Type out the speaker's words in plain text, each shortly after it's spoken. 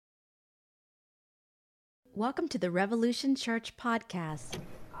Welcome to the Revolution Church podcast.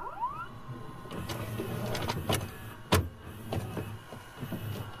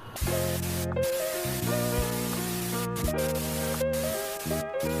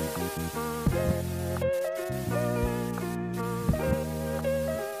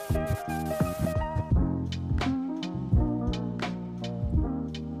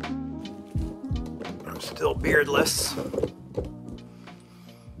 I'm still beardless.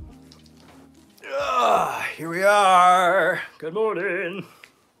 Here we are. Good morning.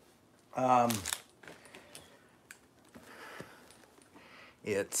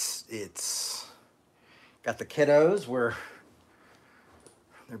 It's got the kiddos.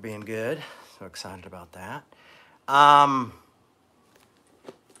 They're being good. So excited about that.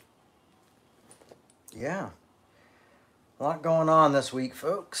 Yeah, a lot going on this week,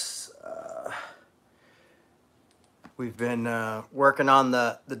 folks. We've been working on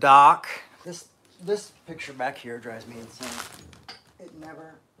the dock. This picture back here drives me insane.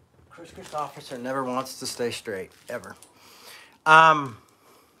 Chris Christopherson never wants to stay straight, ever. Come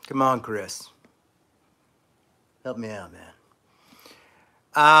on, Chris. Help me out, man.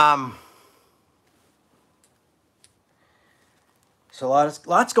 So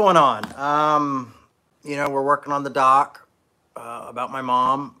lots going on. We're working on the doc about my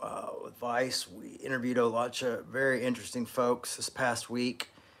mom with Vice. We interviewed a bunch of very interesting folks this past week,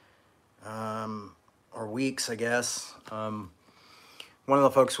 or weeks, I guess. One of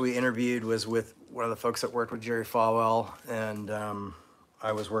the folks we interviewed was with one of the folks that worked with Jerry Falwell, and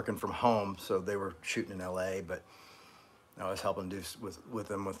I was working from home, so they were shooting in LA, but I was helping do with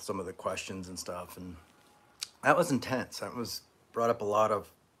them with some of the questions and stuff, and that was intense. That was brought up a lot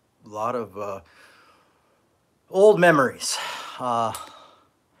of old memories,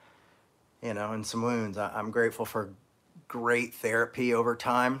 and some wounds. I'm grateful for great therapy over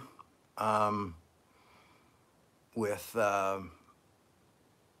time, with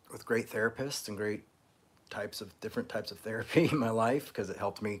great therapists and great different types of therapy in my life, because it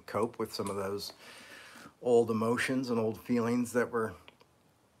helped me cope with some of those old emotions and old feelings that were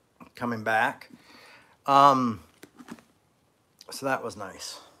coming back. So that was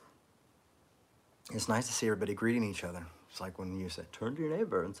nice. It's nice to see everybody greeting each other. It's like when you say, turn to your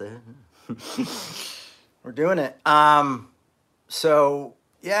neighbor and say, we're doing it. So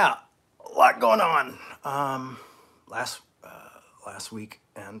yeah, a lot going on. Last week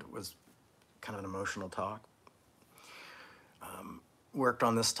and was kind of an emotional talk. Worked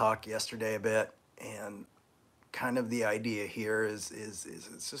on this talk yesterday a bit, and kind of the idea here is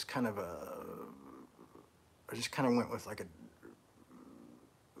it's just kind of I just kind of went with like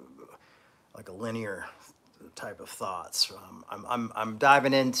a linear type of thoughts. I'm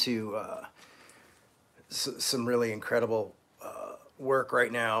diving into some really incredible work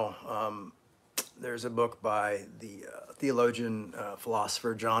right now. There's a book by the theologian,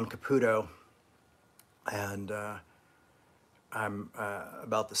 philosopher John Caputo, and I'm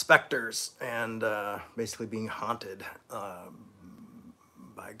about the specters and basically being haunted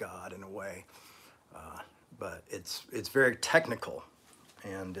by God in a way. But it's very technical,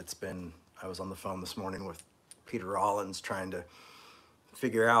 and I was on the phone this morning with Peter Rollins trying to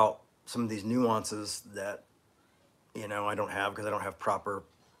figure out some of these nuances that I don't have, because I don't have proper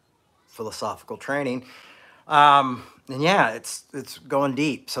philosophical training. And yeah, it's going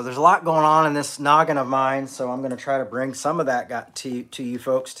deep. So there's a lot going on in this noggin of mine. So I'm going to try to bring some of that to you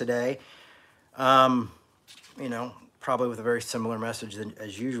folks today. Probably with a very similar message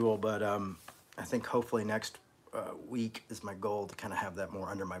as usual, but I think hopefully next week is my goal to kind of have that more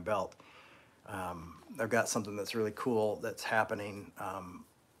under my belt. I've got something that's really cool that's happening.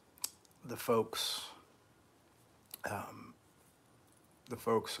 The folks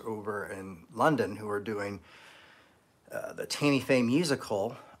over in London who are doing the Tammy Faye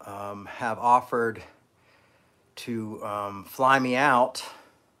musical have offered to fly me out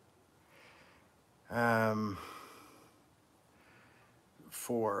to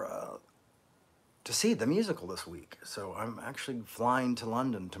see the musical this week. So I'm actually flying to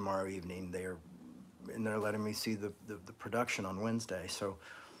London tomorrow evening. They're letting me see the production on Wednesday. So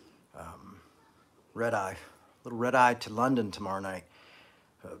little red eye to London tomorrow night.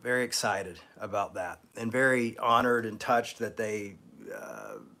 Very excited about that, and very honored and touched that they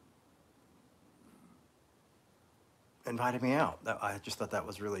invited me out. I just thought that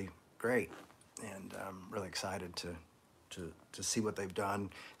was really great, and I'm really excited to see what they've done,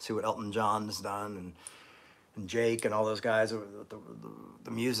 see what Elton John's done, and Jake and all those guys,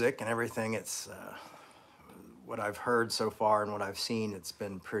 the music and everything. It's what I've heard so far and what I've seen. It's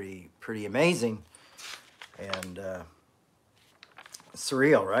been pretty amazing, and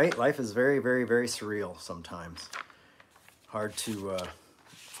surreal, right? Life is very, very, very surreal sometimes. Hard to,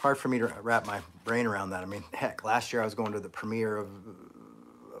 hard for me to wrap my brain around that. I mean, heck, last year I was going to the premiere of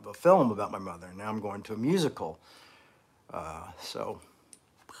a film about my mother. Now I'm going to a musical. So,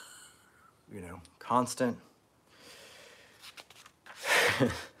 constant,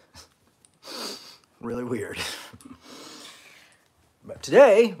 really weird. But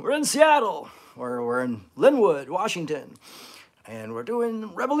today we're in Seattle, or we're in Linwood, Washington, and we're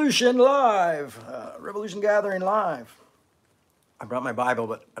doing Revolution Live, Revolution Gathering Live. I brought my Bible,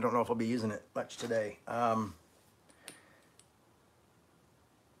 but I don't know if I'll be using it much today.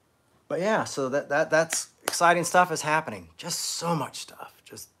 But yeah, so that's exciting stuff is happening. Just so much stuff,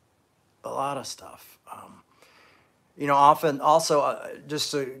 just a lot of stuff. Often also,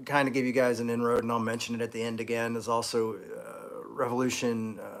 just to kind of give you guys an inroad, and I'll mention it at the end again, is also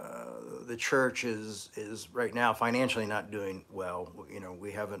Revolution. The church is right now financially not doing well.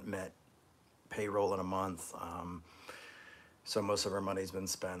 We haven't met payroll in a month. So most of our money's been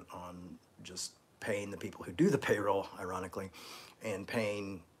spent on just paying the people who do the payroll, ironically, and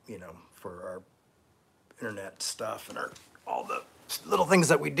paying, for our internet stuff and all the little things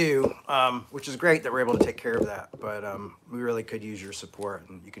that we do, which is great that we're able to take care of that. But we really could use your support,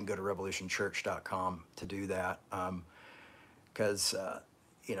 and you can go to revolutionchurch.com to do that. Because,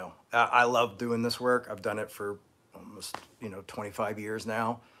 I love doing this work. I've done it for almost, 25 years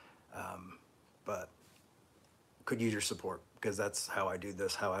now. But could use your support, because that's how I do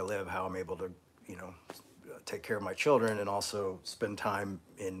this, how I live, how I'm able to, take care of my children and also spend time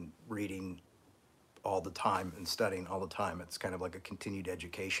in reading all the time and studying all the time. It's kind of like a continued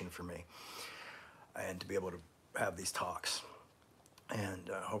education for me, and to be able to have these talks and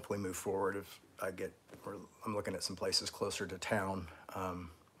hopefully move forward if I'm looking at some places closer to town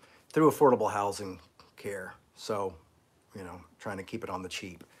through affordable housing care. So, trying to keep it on the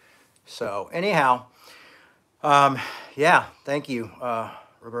cheap. So anyhow, yeah, thank you,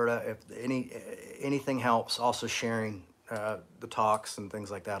 Roberta. If anything helps, also sharing the talks and things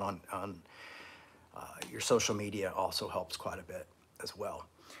like that on your social media also helps quite a bit as well.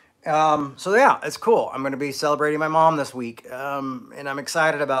 So yeah, it's cool. I'm going to be celebrating my mom this week, and I'm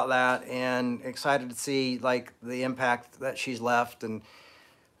excited about that, and excited to see like the impact that she's left. And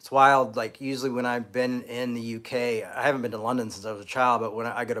it's wild. Like usually when I've been in the UK, I haven't been to London since I was a child, but when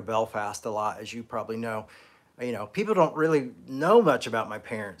I go to Belfast a lot, as you probably know, people don't really know much about my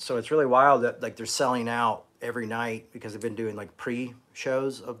parents. So it's really wild that like they're selling out every night, because they've been doing like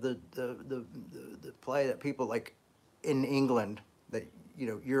pre-shows of the play, that people like in England, that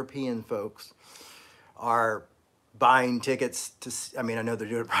European folks are buying tickets to I mean, I know they're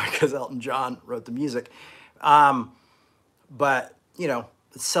doing it probably because Elton John wrote the music, but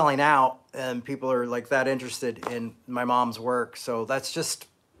it's selling out, and people are like that interested in my mom's work. So that's just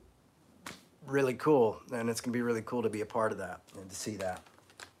really cool, and it's gonna be really cool to be a part of that and to see that,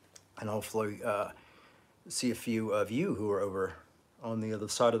 and hopefully see a few of you who are over on the other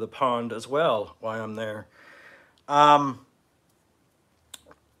side of the pond as well while I'm there.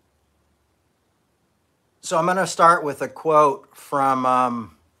 So I'm going to start with a quote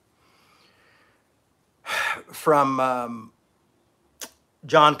from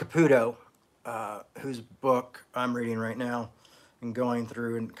John Caputo, whose book I'm reading right now and going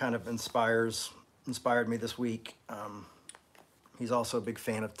through, and kind of inspired me this week. He's also a big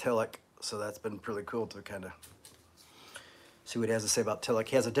fan of Tillich, so that's been pretty cool to kind of see what he has to say about Tillich.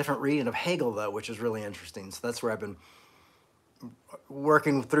 He has a different reading of Hegel, though, which is really interesting. So that's where I've been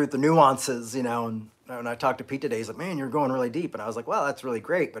working through the nuances, and when I talked to Pete today, he's like, man, you're going really deep. And I was like, well, that's really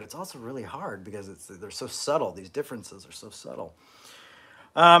great, but it's also really hard because they're so subtle. These differences are so subtle.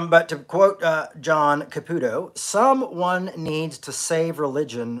 But to quote John Caputo, someone needs to save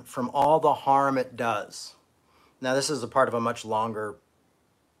religion from all the harm it does. Now, this is a part of a much longer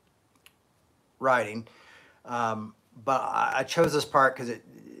writing, but I chose this part because it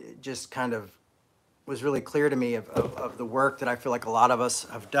just kind of was really clear to me of the work that I feel like a lot of us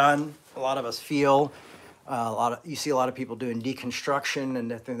have done, a lot of us feel. You see a lot of people doing deconstruction and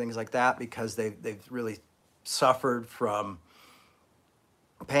different things like that, because they've really suffered from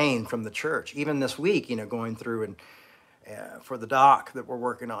pain from the church. Even this week, going through and for the doc that we're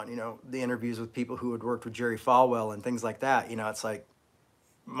working on, the interviews with people who had worked with Jerry Falwell and things like that, it's like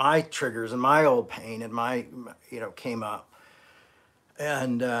my triggers and my old pain and my came up.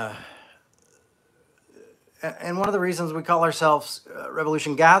 And one of the reasons we call ourselves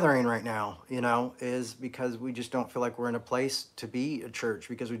Revolution Gathering right now, is because we just don't feel like we're in a place to be a church,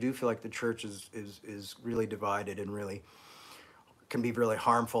 because we do feel like the church is really divided and really can be really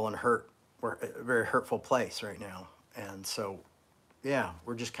harmful and we're a very hurtful place right now. And so yeah,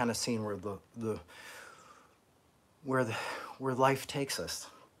 we're just kind of seeing where where the where life takes us.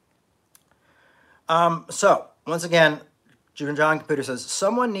 So once again, John Caputo says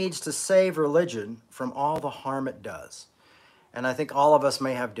someone needs to save religion from all the harm it does. And I think all of us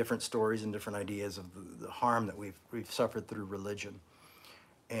may have different stories and different ideas of the harm that we've suffered through religion,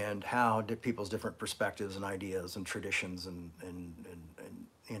 and how people's different perspectives and ideas and traditions and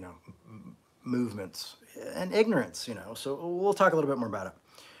you know, movements and ignorance. You know, so we'll talk a little bit more about it.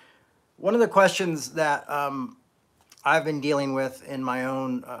 One of the questions that I've been dealing with in my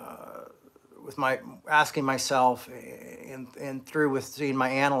own with my asking myself and through with seeing my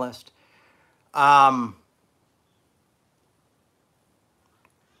analyst.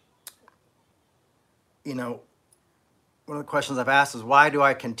 You know, one of the questions I've asked is, why do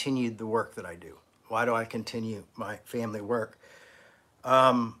I continue the work that I do? Why do I continue my family work?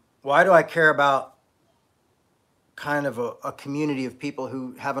 Why do I care about kind of a community of people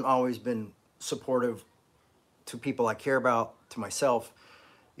who haven't always been supportive to people I care about, to myself?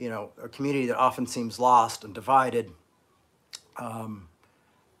 You know, a community that often seems lost and divided. You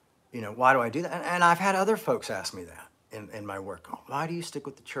know, why do I do that? And I've had other folks ask me that in my work. Oh, why do you stick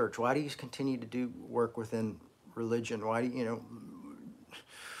with the church? Why do you continue to do work within religion? Why do you know?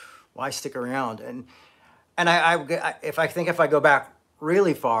 Why stick around? And if I go back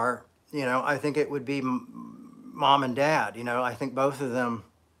really far, you know, I think it would be mom and dad. You know, I think both of them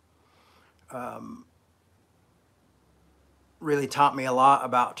really taught me a lot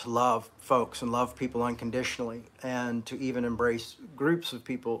about to love folks and love people unconditionally, and to even embrace groups of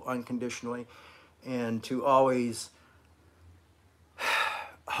people unconditionally, and to always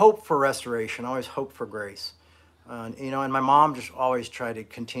hope for restoration, always hope for grace. You know, and my mom just always tried to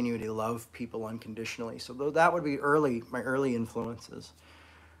continue to love people unconditionally. So that would be my early influences.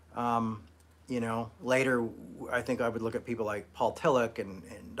 You know, later I think I would look at people like Paul Tillich and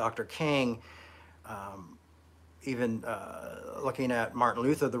Dr. King, even looking at Martin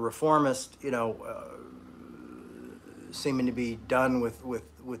Luther, the reformist, you know, seeming to be done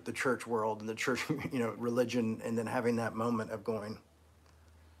with the church world and the church, you know, religion, and then having that moment of going,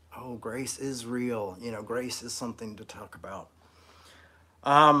 oh, grace is real. You know, grace is something to talk about.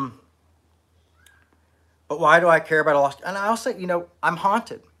 But why do I care about a lost? And I also, you know, I'm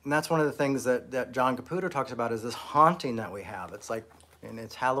haunted. And that's one of the things that John Caputo talks about, is this haunting that we have. It's like, and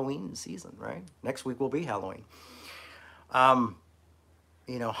it's Halloween season, right? Next week will be Halloween.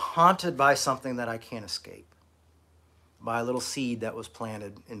 You know, haunted by something that I can't escape, by a little seed that was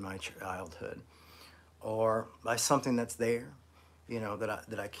planted in my childhood, or by something that's there, you know,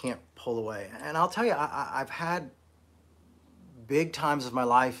 that I can't pull away. And I'll tell you, I've had big times of my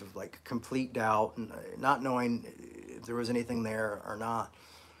life of like complete doubt and not knowing if there was anything there or not.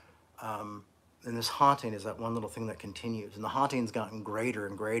 And this haunting is that one little thing that continues, and the haunting's gotten greater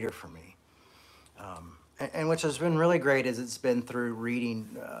and greater for me. And which has been really great is it's been through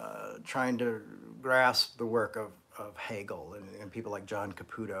reading, trying to grasp the work of Hegel and people like John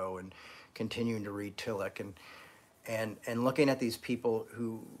Caputo, and continuing to read Tillich, and looking at these people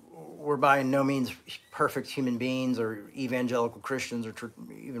who were by no means perfect human beings or evangelical Christians or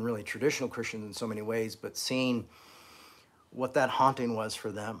even really traditional Christians in so many ways, but seeing what that haunting was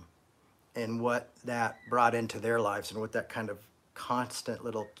for them and what that brought into their lives, and what that kind of constant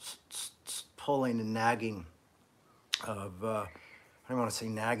little pulling and nagging of, I don't want to say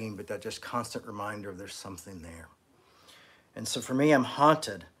nagging, but that just constant reminder of there's something there. And so for me, I'm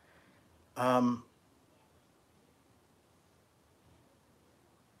haunted. You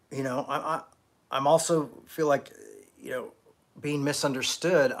know, I'm also feel like, you know, being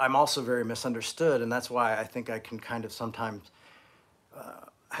misunderstood. I'm also very misunderstood, and that's why I think I can kind of sometimes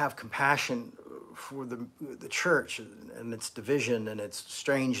have compassion for the church and its division and its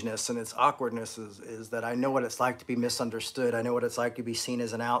strangeness and its awkwardness. Is that I know what it's like to be misunderstood. I know what it's like to be seen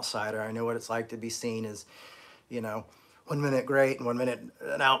as an outsider. I know what it's like to be seen as, you know, 1 minute great and 1 minute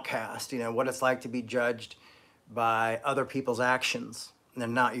an outcast. You know, what it's like to be judged by other people's actions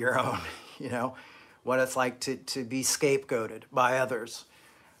and not your own. You know, what it's like to be scapegoated by others.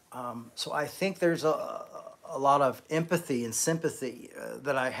 So I think there's a lot of empathy and sympathy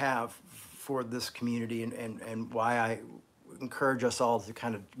that I have for this community, and why I encourage us all to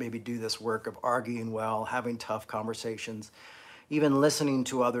kind of maybe do this work of arguing well, having tough conversations, even listening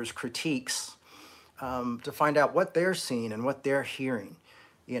to others' critiques, to find out what they're seeing and what they're hearing,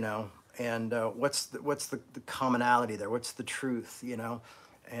 you know, and what's the commonality there, what's the truth, you know,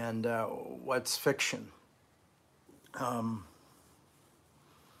 and what's fiction.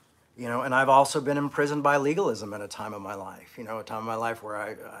 You know, and I've also been imprisoned by legalism at a time of my life, you know, a time of my life where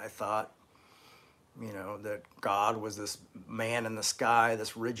I thought, that God was this man in the sky,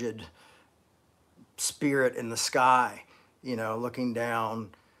 this rigid spirit in the sky, looking down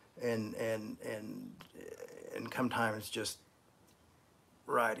and sometimes just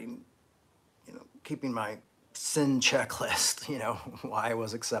writing, keeping my sin checklist, why I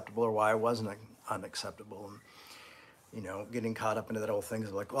was acceptable or why I wasn't unacceptable. And, getting caught up into that whole thing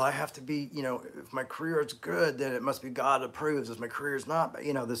of like, well, I have to be, if my career is good, then it must be God approves. If my career is not,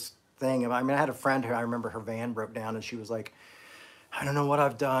 this thing. I had a friend who I remember her van broke down and she was like, I don't know what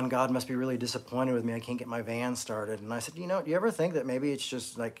I've done. God must be really disappointed with me. I can't get my van started. And I said, do you ever think that maybe it's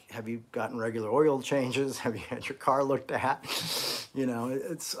just like, have you gotten regular oil changes? Have you had your car looked at?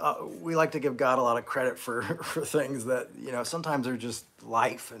 It's we like to give God a lot of credit for things that, sometimes are just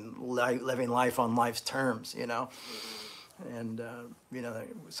life and living life on life's terms, and,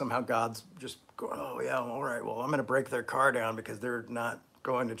 somehow God's just going, oh yeah, all right, well, I'm going to break their car down because they're not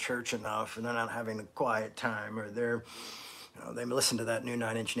going to church enough and they're not having a quiet time, or they listen to that new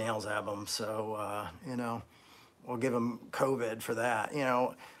Nine Inch Nails album, so we'll give them COVID for that.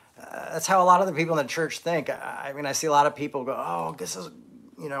 That's how a lot of the people in the church think. I see a lot of people go, oh, this is,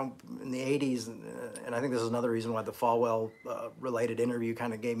 in the '80s, and I think this is another reason why the Falwell related interview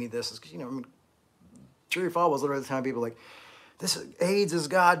kind of gave me this, is because Jerry Falwell was literally the time people like, this AIDS is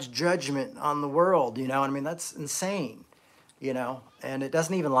God's judgment on the world. That's insane. And it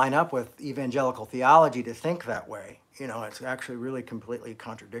doesn't even line up with evangelical theology to think that way. It's actually really completely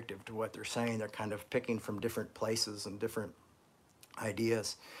contradictory to what they're saying. They're kind of picking from different places and different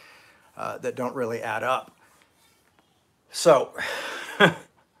ideas that don't really add up. So,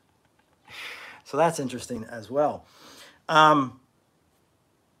 so that's interesting as well.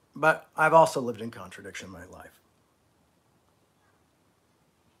 But I've also lived in contradiction in my life.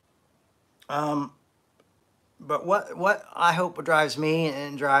 But what I hope drives me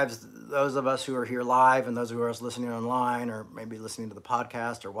and drives those of us who are here live and those who are listening online or maybe listening to the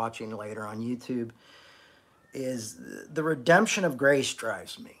podcast or watching later on YouTube is the redemption of grace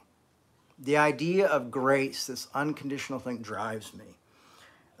drives me. The idea of grace, this unconditional thing, drives me.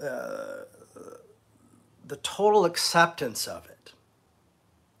 The total acceptance of it.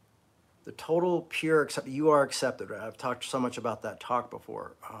 The total pure acceptance. You are accepted. Right? I've talked so much about that talk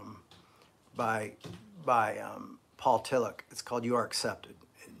before by Paul Tillich. It's called You Are Accepted.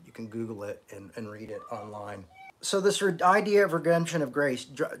 You can Google it and read it online. So this idea of redemption of grace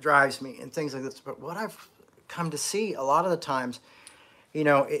drives me and things like this. But what I've come to see a lot of the times,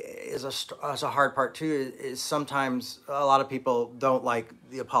 is a hard part too, is sometimes a lot of people don't like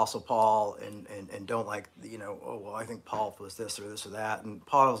the Apostle Paul and don't like, oh, well, I think Paul was this or this or that. And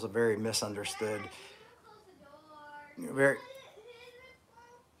Paul is a very misunderstood, very...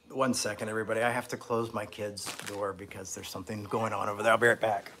 One second, everybody. I have to close my kid's door because there's something going on over there. I'll be right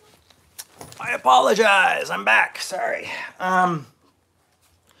back. I apologize. I'm back. Sorry.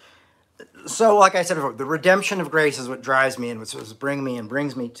 So, like I said before, the redemption of grace is what drives me and what's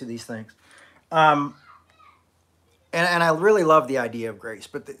brings me to these things. And I really love the idea of grace.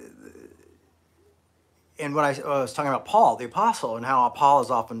 But when I was talking about Paul, the apostle, and how Paul is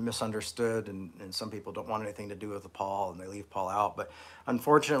often misunderstood, and some people don't want anything to do with Paul, and they leave Paul out. But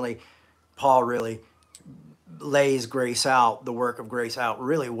unfortunately, Paul really lays grace out, the work of grace out,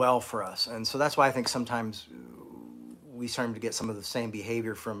 really well for us. And so that's why I think sometimes we start to get some of the same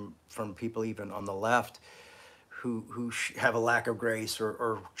behavior from people even on the left who have a lack of grace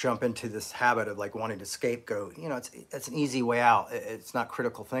or jump into this habit of like wanting to scapegoat. It's an easy way out. It's not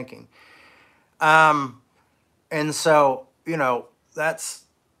critical thinking. And so,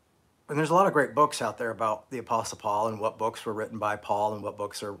 and there's a lot of great books out there about the Apostle Paul and what books were written by Paul and what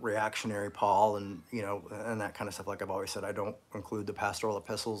books are reactionary Paul and, and that kind of stuff. Like I've always said, I don't include the pastoral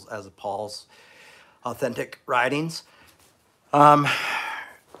epistles as Paul's authentic writings.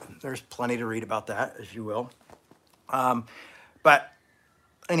 There's plenty to read about that, if you will. But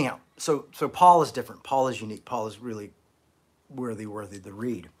anyhow, so Paul is different. Paul is unique. Paul is really worthy to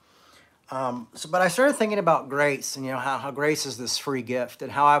read. But I started thinking about grace and, how grace is this free gift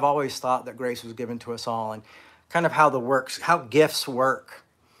and how I've always thought that grace was given to us all and kind of how gifts work.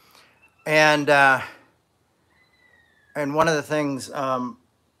 And one of the things I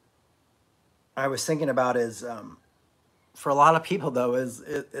was thinking about is, for a lot of people though, is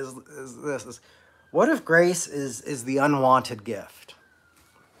what if grace is the unwanted gift?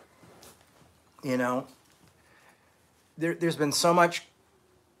 There's been so much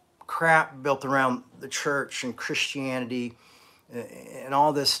crap built around the church and Christianity and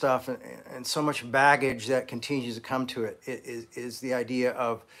all this stuff and so much baggage that continues to come to it is the idea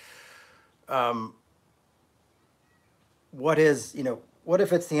of what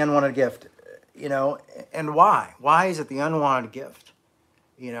if it's the unwanted gift? you know, and why? Why is it the unwanted gift?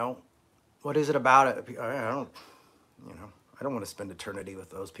 You know, what is it about it? I don't, you know, I don't want to spend eternity with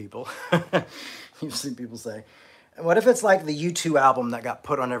those people. You've seen people say, and what if it's like the U2 album that got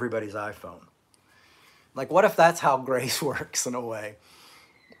put on everybody's iPhone? Like, what if that's how grace works in a way?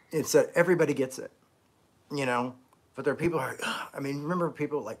 It's that everybody gets it, you know, but there are people who are, I mean, remember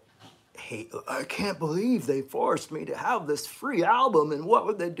people like, hate, I can't believe they forced me to have this free album, and what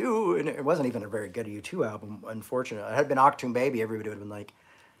would they do? And it wasn't even a very good U2 album, unfortunately. It had been Achtung Baby, everybody would have been like,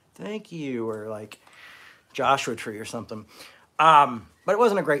 thank you, or like Joshua Tree or something. But it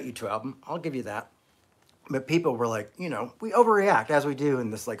wasn't a great U2 album, I'll give you that. But people were like, you know, we overreact as we do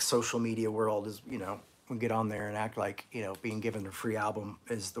in this like social media world, is, you know, we get on there and act like, you know, being given a free album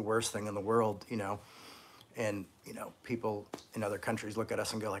is the worst thing in the world, you know. And, you know, people in other countries look at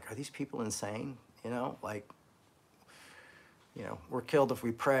us and go like, are these people insane? You know, like, you know, we're killed if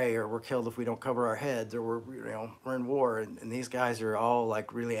we pray, or we're killed if we don't cover our heads, or we're, you know, we're in war. And these guys are all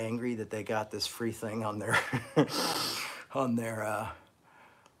like really angry that they got this free thing on their, on their,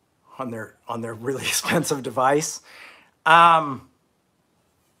 on their really expensive device.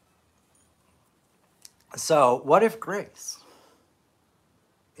 So what if grace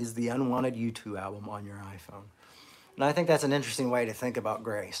is the unwanted U2 album on your iPhone? And I think that's an interesting way to think about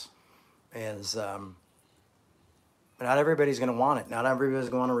grace, is not everybody's going to want it. Not everybody's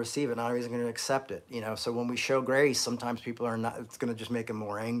going to receive it. Not everybody's going to accept it. You know, so when we show grace, sometimes people are not, it's going to just make them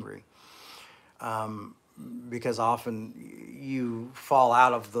more angry. Because often you fall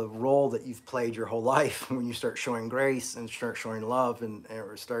out of the role that you've played your whole life when you start showing grace and start showing love, and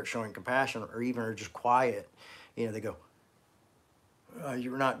or start showing compassion, or even are just quiet. You know, they go,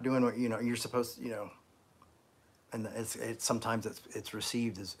 you're not doing what, you know, you're supposed to, you know. And it's sometimes it's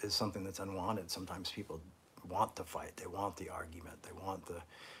received as something that's unwanted. Sometimes people want to fight. They want the argument. They want the,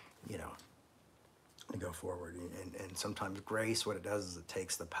 you know, to go forward. And sometimes grace, what it does is it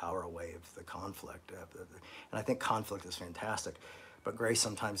takes the power away of the conflict. And I think conflict is fantastic. But grace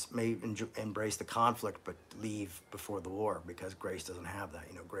sometimes may embrace the conflict, but leave before the war, because grace doesn't have that.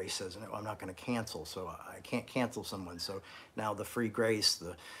 You know, grace says, no, I'm not going to cancel, so I can't cancel someone. So now the free grace,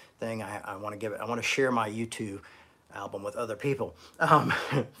 the thing, I want to give it, I want to share my U2 album with other people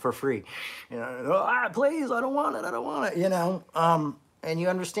for free. You know, please, I don't want it, you know. And you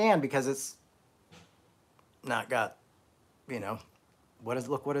understand, because it's not got, you know,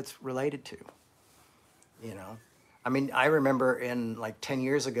 look what it's related to, you know. I mean, I remember in like 10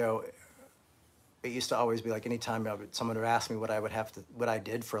 years ago, it used to always be like, anytime someone would ask me what I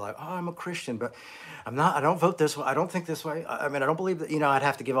did for, like, oh, I'm a Christian, but I'm not, I don't vote this way, I don't think this way. I mean, I don't believe that, you know, I'd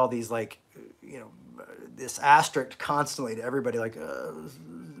have to give all these, like, you know, this asterisk constantly to everybody, like, you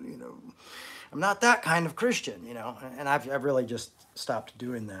know, I'm not that kind of Christian, you know. And I've really just stopped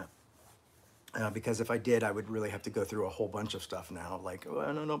doing that. Because if I did, I would really have to go through a whole bunch of stuff now, like, oh,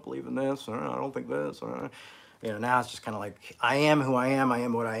 I don't believe in this, or I don't think this, or, you know. Now it's just kind of like, I am who I am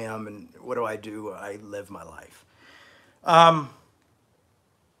what I am, and what do? I live my life.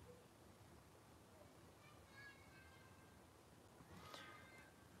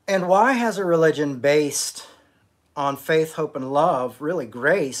 And why has a religion based on faith, hope, and love, really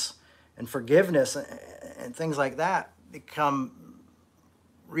grace and forgiveness and things like that, become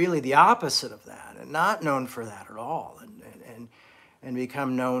really the opposite of that, and not known for that at all, and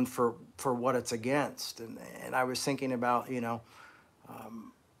become known for what it's against? And I was thinking about, you know,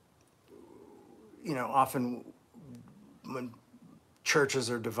 often when churches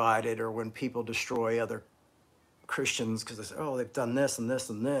are divided, or when people destroy other Christians because they say, oh, they've done this and this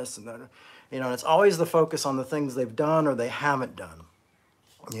and this, and that, you know, and it's always the focus on the things they've done or they haven't done.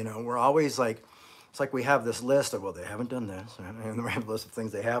 You know, we're always like, it's like we have this list of, well, they haven't done this, and then we have a list of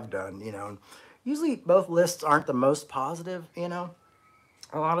things they have done, you know. And usually both lists aren't the most positive, you know.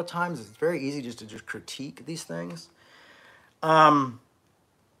 A lot of times it's very easy just to critique these things. How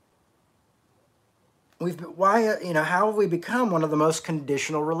have we become one of the most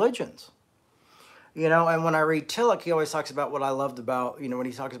conditional religions? You know, and when I read Tillich, he always talks about what I loved about, you know, when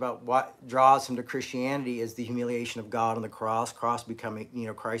he talks about what draws him to Christianity is the humiliation of God on the cross, becoming, you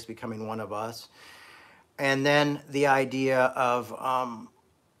know, Christ becoming one of us. And then the idea of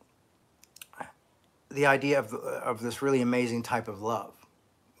this really amazing type of love,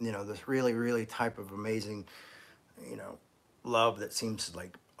 you know, this really, really type of amazing, you know, love that seems to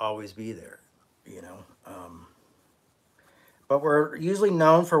like always be there, you know. But we're usually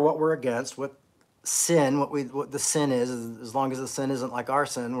known for what we're against, what sin, what the sin is. As long as the sin isn't like our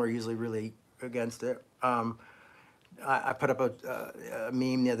sin, we're usually really against it. I put up a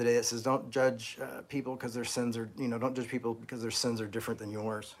meme the other day that says, "Don't judge people because their sins are, don't judge people because their sins are different than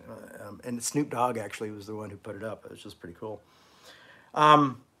yours." And Snoop Dogg actually was the one who put it up. It was just pretty cool.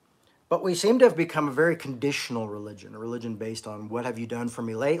 But we seem to have become a very conditional religion, a religion based on what have you done for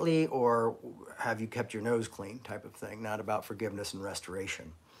me lately, or have you kept your nose clean type of thing, not about forgiveness and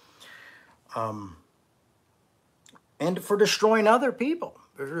restoration. And for destroying other people,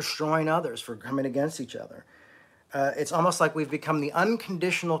 for destroying others, for coming against each other. It's almost like we've become the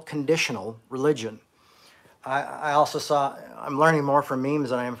unconditional, conditional religion. I also I'm learning more from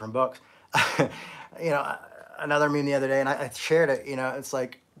memes than I am from books. Another meme the other day, and I shared it, it's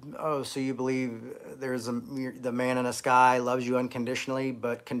like, oh, so you believe the man in the sky loves you unconditionally,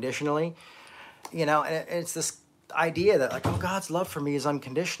 but conditionally? And it's this idea that like, oh, God's love for me is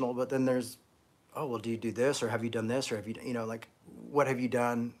unconditional, but then there's, oh, well, do you do this, or have you done this, or have you, like, what have you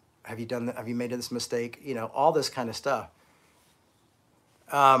done? Have you done that? Have you made this mistake? All this kind of stuff.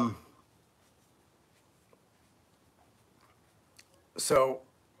 So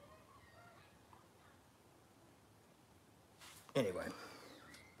anyway,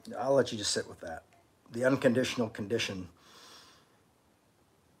 I'll let you just sit with that. The unconditional condition.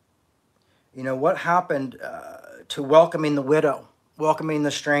 What happened to welcoming the widow, welcoming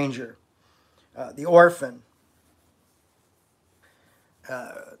the stranger, the orphan?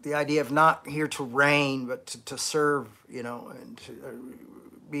 The idea of not here to reign, but to serve, and to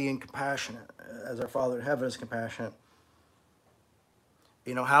being compassionate, as our Father in heaven is compassionate.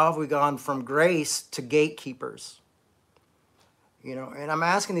 How have we gone from grace to gatekeepers? And I'm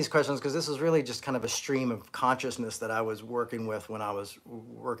asking these questions because this is really just kind of a stream of consciousness that I was working with when I was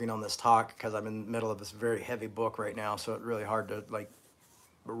working on this talk, because I'm in the middle of this very heavy book right now, so it's really hard to like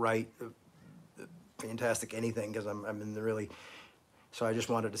write fantastic anything because I'm in the really. So I just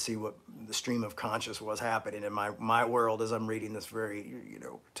wanted to see what the stream of conscious was happening in my world as I'm reading this very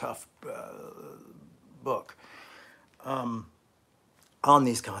tough book on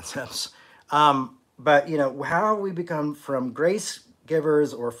these concepts. But how have we become from grace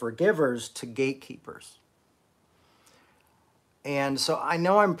givers or forgivers to gatekeepers? And so I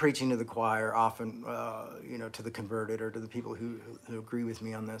know I'm preaching to the choir often, to the converted or to the people who agree with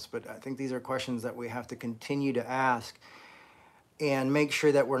me on this, but I think these are questions that we have to continue to ask and make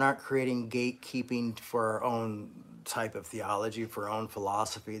sure that we're not creating gatekeeping for our own type of theology, for our own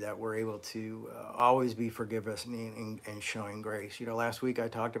philosophy, that we're able to always be forgiveness and showing grace. Last week I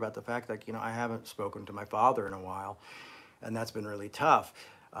talked about the fact that, I haven't spoken to my father in a while, and that's been really tough.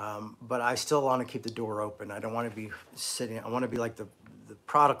 But I still want to keep the door open. I don't want to be sitting, I want to be like the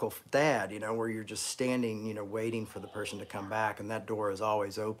prodigal dad, where you're just standing, waiting for the person to come back, and that door is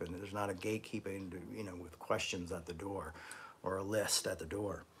always open. There's not a gatekeeping, with questions at the door or a list at the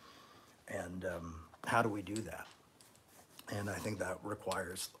door. And how do we do that? And I think that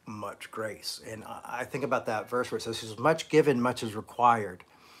requires much grace. And I think about that verse where it says, much given, much is required.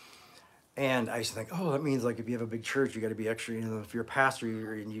 And I used to think, oh, that means like if you have a big church, you got to be extra, if you're a pastor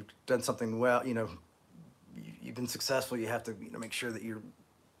and you've done something well, you've been successful, you have to make sure that you're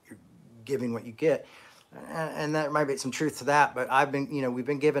giving what you get. And that might be some truth to that, but we've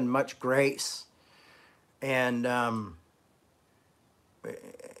been given much grace. And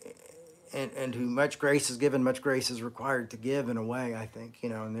who much grace is given, much grace is required to give, in a way, I think,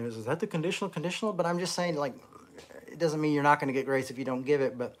 and is that the conditional? But I'm just saying, like, it doesn't mean you're not going to get grace if you don't give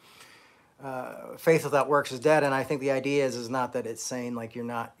it, but faith without works is dead. And I think the idea is not that it's saying like you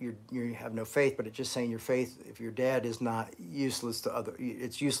have no faith, but it's just saying your faith, if you're dead, is not useless to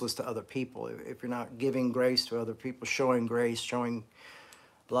it's useless to other people. If you're not giving grace to other people, showing grace, showing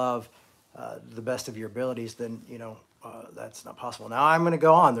love, the best of your abilities, then, that's not possible. Now, I'm going to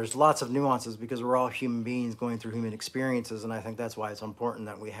go on. There's lots of nuances because we're all human beings going through human experiences, and I think that's why it's important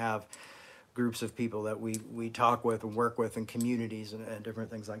that we have groups of people that we talk with and work with, and communities and different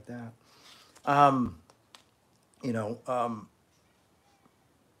things like that. And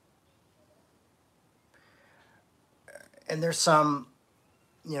there's some,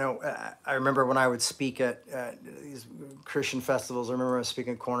 I remember when I would speak at these Christian festivals. I remember I was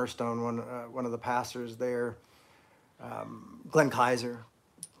speaking at Cornerstone. One of the pastors there, Glenn Kaiser,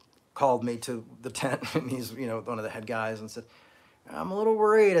 called me to the tent, and he's one of the head guys, and said, I'm a little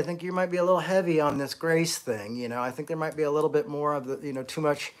worried. I think you might be a little heavy on this grace thing. I think there might be a little bit more of the too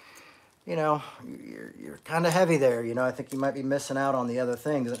much. You're kind of heavy there. I think you might be missing out on the other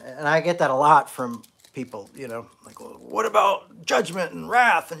things, and I get that a lot from people. Like, well, what about judgment and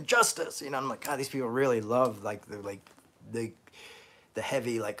wrath and justice? I'm like, God, these people really love like the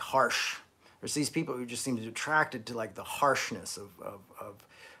heavy, like harsh There's these people who just seem to be attracted to like the harshness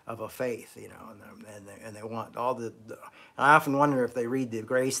of a faith, and they want all the. I often wonder if they read the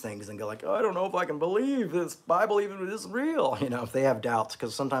grace things and go like, oh, I don't know if I can believe this Bible even is real, if they have doubts.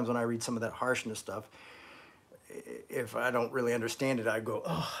 Because sometimes when I read some of that harshness stuff, if I don't really understand it, I go,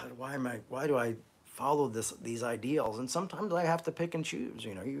 oh, why do I follow these ideals? And sometimes I have to pick and choose,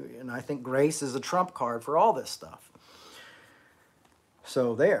 and I think grace is a trump card for all this stuff.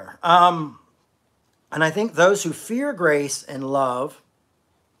 So there. And I think those who fear grace and love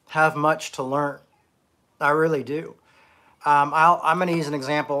have much to learn. I really do. I'm going to use an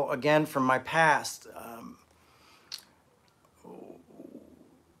example again from my past.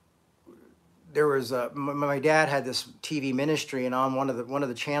 There was my dad had this TV ministry, and on one of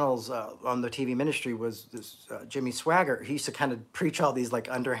the channels on the TV ministry was this Jimmy Swaggart. He used to kind of preach all these like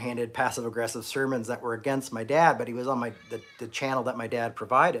underhanded, passive aggressive sermons that were against my dad, but he was on the channel that my dad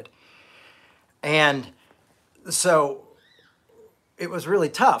provided, and so it was really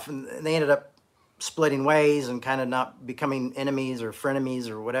tough, and they ended up splitting ways and kind of not becoming enemies or frenemies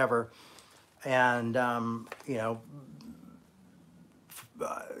or whatever, and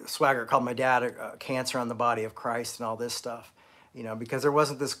Swaggart called my dad a cancer on the body of Christ and all this stuff, because there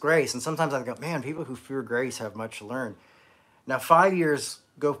wasn't this grace. And sometimes I go, man, people who fear grace have much to learn. Now, 5 years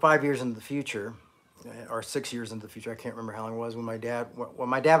into the future, or 6 years into the future, I can't remember how long it was, when my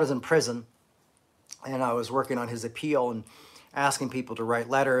dad was in prison, and I was working on his appeal and asking people to write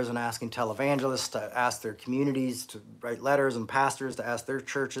letters and asking televangelists to ask their communities to write letters and pastors to ask their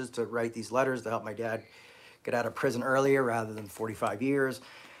churches to write these letters to help my dad get out of prison earlier rather than 45 years.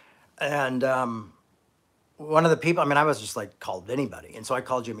 And one of the people, I was just like called anybody. And so I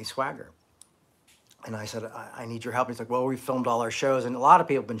called Jimmy Swaggart. And I said, I need your help. And he's like, well, we filmed all our shows. And a lot of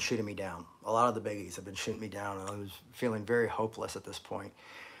people have been shooting me down. A lot of the biggies have been shooting me down. And I was feeling very hopeless at this point.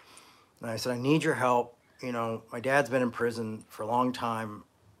 And I said, I need your help. My dad's been in prison for a long time.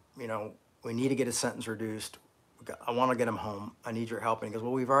 We need to get his sentence reduced. I want to get him home. I need your help. And he goes,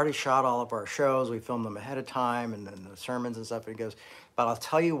 well, we've already shot all of our shows. We filmed them ahead of time and then the sermons and stuff. And he goes, but I'll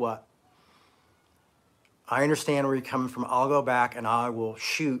tell you what, I understand where you're coming from. I'll go back and I will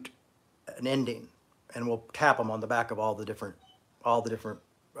shoot an ending and we'll tap them on the back of all the different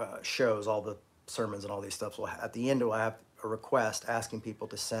shows, all the sermons and all these stuff. So at the end, we'll have a request asking people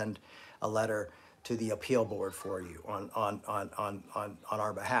to send a letter to the appeal board for you on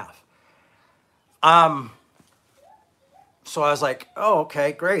our behalf. So I was like, oh,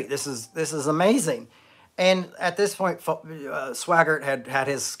 okay, great. This is amazing. And at this point, Swaggart had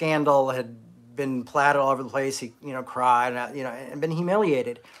his scandal, had been platted all over the place. He, cried, and been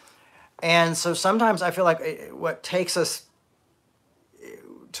humiliated. And so sometimes I feel like what takes us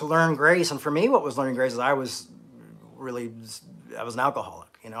to learn grace, and for me, what was learning grace is I was an alcoholic.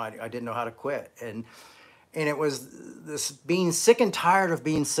 I didn't know how to quit. And it was this being sick and tired of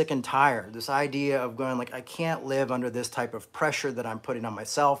being sick and tired. This idea of going like, I can't live under this type of pressure that I'm putting on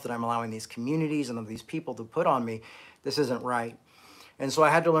myself, that I'm allowing these communities and these people to put on me. This isn't right. And so I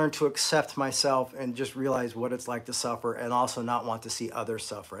had to learn to accept myself and just realize what it's like to suffer and also not want to see others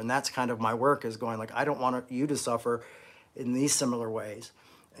suffer. And that's kind of my work, is going like, I don't want you to suffer in these similar ways.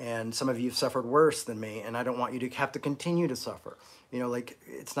 And some of you have suffered worse than me, and I don't want you to have to continue to suffer.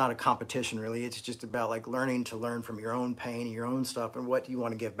 It's not a competition, really. It's just about like learning to learn from your own pain, your own stuff, and what you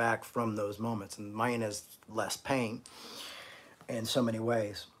want to give back from those moments. And mine is less pain in so many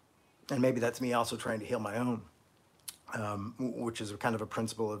ways. And maybe that's me also trying to heal my own, which is kind of a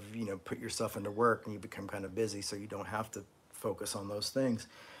principle of, put yourself into work and you become kind of busy so you don't have to focus on those things.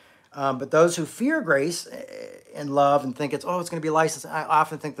 But those who fear grace and love and think it's going to be licensed, I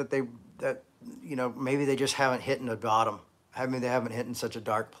often think that maybe they just haven't hit the bottom. They haven't hit in such a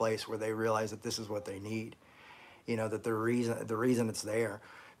dark place where they realize that this is what they need. That the reason it's there,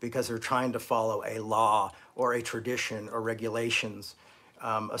 because they're trying to follow a law or a tradition or regulations,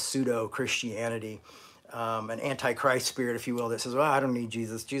 a pseudo Christianity, an antichrist spirit, if you will, that says, well, I don't need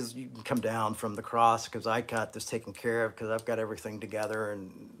Jesus. Jesus, you can come down from the cross because I got this taken care of, because I've got everything together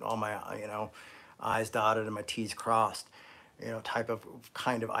and all my, I's dotted and my T's crossed,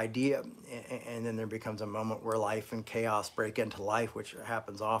 kind of idea. And then there becomes a moment where life and chaos break into life, which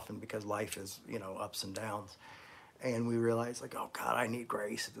happens often because life is, ups and downs. And we realize like, oh God, I need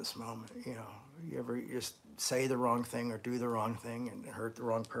grace at this moment. You ever just say the wrong thing or do the wrong thing and hurt the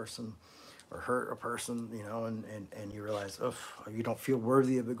wrong person, or hurt a person, and you realize, oh, you don't feel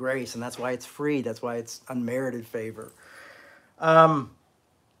worthy of the grace, and that's why it's free. That's why it's unmerited favor. And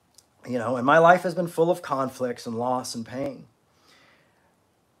my life has been full of conflicts and loss and pain.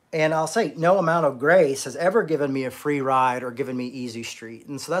 And I'll say, no amount of grace has ever given me a free ride or given me easy street.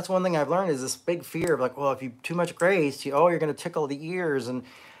 And so that's one thing I've learned is this big fear of like, well, if you too much grace, you're going to tickle the ears.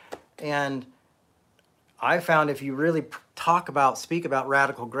 And I found if you really speak about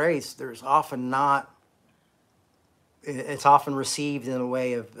radical grace, there's often not, it's often received in a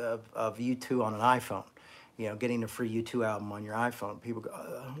way of U2 on an iPhone. Getting a free U2 album on your iPhone. People go,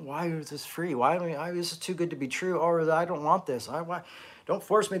 why is this free? Why is this too good to be true? Or I don't want this. Why? Don't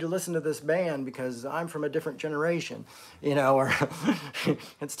force me to listen to this band because I'm from a different generation, or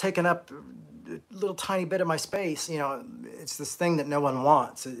it's taken up a little tiny bit of my space. It's this thing that no one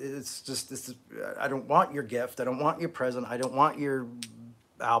wants. It's just this, I don't want your gift. I don't want your present. I don't want your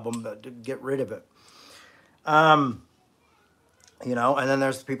album, to get rid of it. And then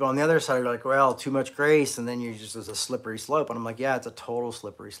there's the people on the other side who are like, well, too much grace, and then there's a slippery slope. And I'm like, yeah, it's a total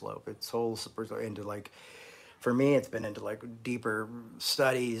slippery slope. It's total slippery slope into like, for me, it's been into like deeper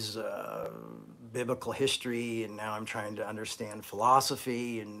studies, biblical history, and now I'm trying to understand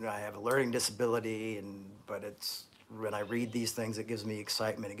philosophy, and I have a learning disability, but when I read these things, it gives me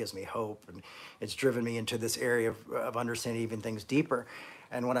excitement, it gives me hope, and it's driven me into this area of understanding even things deeper.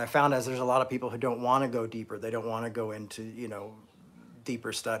 And what I found is there's a lot of people who don't want to go deeper. They don't want to go into,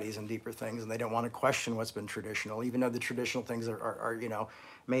 deeper studies and deeper things, and they don't want to question what's been traditional, even though the traditional things are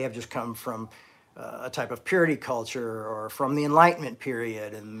may have just come from a type of purity culture or from the Enlightenment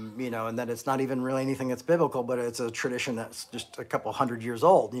period, and and that it's not even really anything that's biblical, but it's a tradition that's just a couple hundred years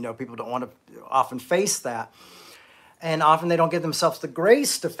old. People don't want to often face that, and often they don't give themselves the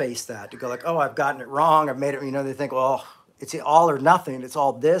grace to face that, to go like, oh, I've gotten it wrong, I've made it. They think, well, it's all or nothing. It's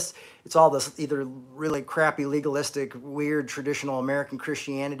all this either really crappy, legalistic, weird, traditional American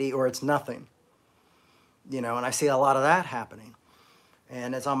Christianity, or it's nothing. And I see a lot of that happening.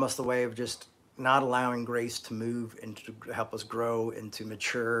 And it's almost the way of just not allowing grace to move and to help us grow and to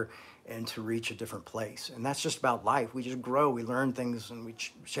mature and to reach a different place. And that's just about life. We just grow, we learn things, and we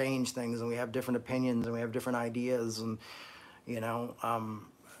change things, and we have different opinions, and we have different ideas. And,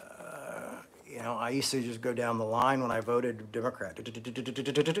 I used to just go down the line when I voted Democrat.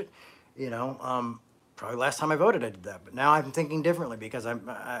 Probably last time I voted, I did that. But now I'm thinking differently because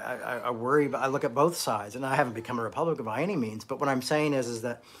I worry. But I look at both sides, and I haven't become a Republican by any means. But what I'm saying is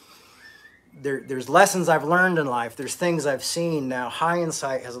that there's lessons I've learned in life. There's things I've seen. Now, high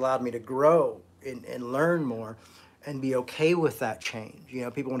insight has allowed me to grow and learn more and be okay with that change.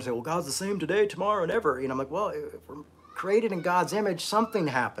 People want to say, well, God's the same today, tomorrow, and ever. I'm like, well, if we're created in God's image, something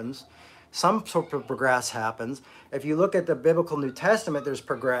happens. Some sort of progress happens. If you look at the biblical New Testament, there's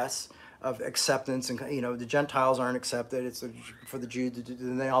progress of acceptance, and the Gentiles aren't accepted. It's for the Jews,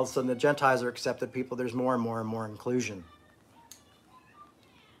 and then all of a sudden the Gentiles are accepted. People, there's more and more and more inclusion.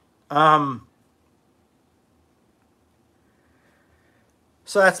 So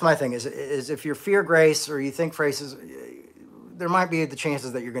that's my thing. Is if you fear grace or you think grace is, there might be the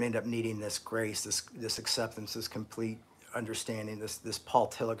chances that you're going to end up needing this grace, this acceptance, this complete understanding, this Paul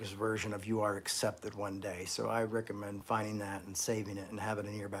Tillich's version of you are accepted one day. So I recommend finding that and saving it and have it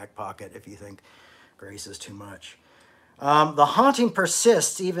in your back pocket if you think grace is too much. The haunting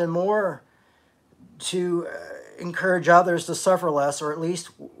persists even more to encourage others to suffer less, or at least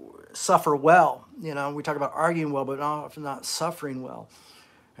suffer well. We talk about arguing well, but often not suffering well,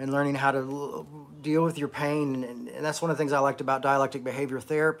 and learning how to deal with your pain. And that's one of the things I liked about dialectic behavior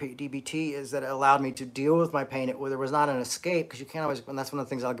therapy, DBT, is that it allowed me to deal with my pain. There was not an escape, because you can't always, and that's one of the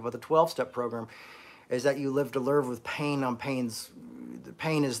things I like about the 12-step program, is that you live to learn with pain on pains. The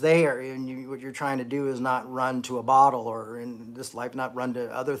pain is there, and what you're trying to do is not run to a bottle, or in this life, not run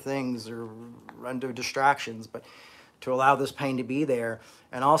to other things or run to distractions, but to allow this pain to be there,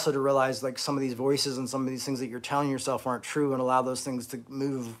 and also to realize like some of these voices and some of these things that you're telling yourself aren't true, and allow those things to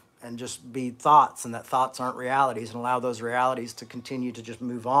move and just be thoughts, and that thoughts aren't realities, and allow those realities to continue to just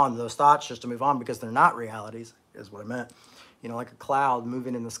move on, those thoughts just to move on because they're not realities, is what I meant. Like a cloud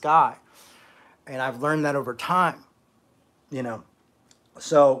moving in the sky. And I've learned that over time,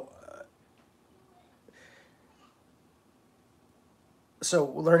 So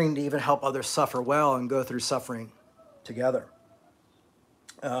learning to even help others suffer well and go through suffering together.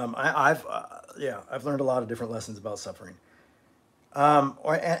 I've learned a lot of different lessons about suffering,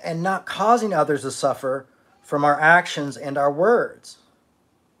 and not causing others to suffer from our actions and our words,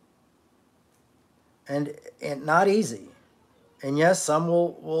 and not easy. And yes, some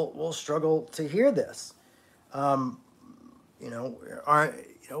will struggle to hear this. What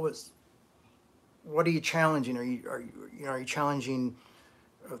are you challenging? Are you challenging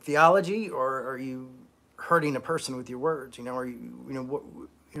theology, or are you hurting a person with your words?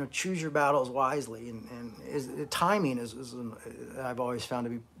 choose your battles wisely, and timing I've always found to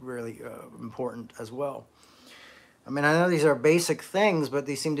be really important as well. I mean, I know these are basic things, but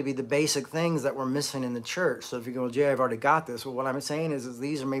these seem to be the basic things that we're missing in the church. So if you go, Jay, I've already got this. Well, what I'm saying is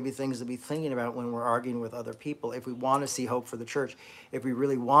these are maybe things to be thinking about when we're arguing with other people. If we want to see hope for the church, if we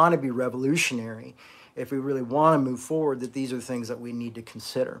really want to be revolutionary, if we really want to move forward, that these are things that we need to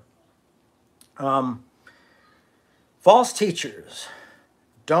consider. False teachers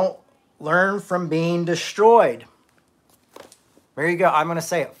don't learn from being destroyed. There you go. I'm going to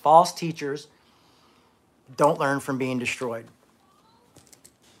say it. False teachers don't learn from being destroyed.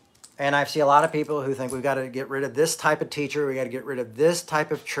 And I see a lot of people who think we've got to get rid of this type of teacher. We got to get rid of this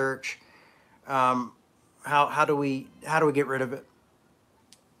type of church. How do we get rid of it?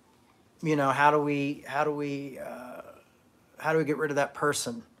 How do we get rid of that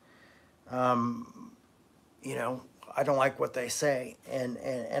person? I don't like what they say.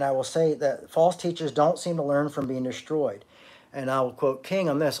 And I will say that false teachers don't seem to learn from being destroyed. And I will quote King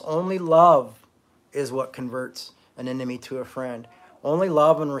on this: only love is what converts an enemy to a friend. Only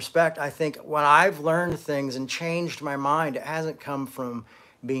love and respect. I think when I've learned things and changed my mind, it hasn't come from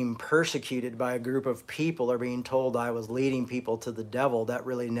being persecuted by a group of people or being told I was leading people to the devil. That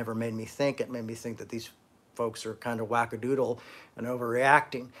really never made me think. It made me think that these folks are kind of wackadoodle and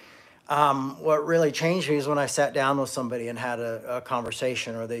overreacting. What really changed me is when I sat down with somebody and had a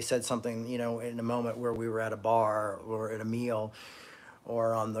conversation, or they said something, in a moment where we were at a bar or at a meal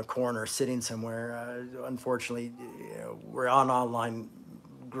or on the corner sitting somewhere. Unfortunately, we're on online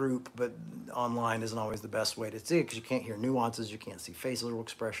group, but online isn't always the best way to see it because you can't hear nuances, you can't see facial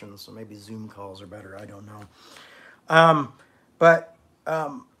expressions, so maybe Zoom calls are better, I don't know. But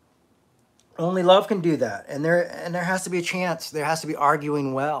only love can do that, and there has to be a chance, there has to be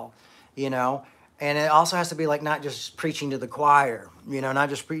arguing well, and it also has to be like not just preaching to the choir, not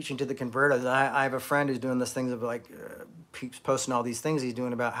just preaching to the converted. I have a friend who's doing this thing of like keeps posting all these things he's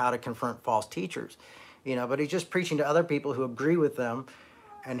doing about how to confront false teachers, but he's just preaching to other people who agree with them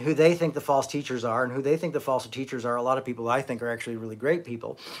and who they think the false teachers are, and who they think the false teachers are a lot of people I think are actually really great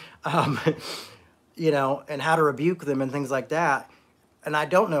people, and how to rebuke them and things like that. And I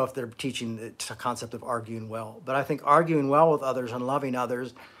don't know if they're teaching the concept of arguing well, but I think arguing well with others and loving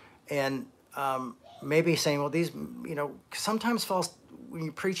others, and maybe saying, well, these, sometimes when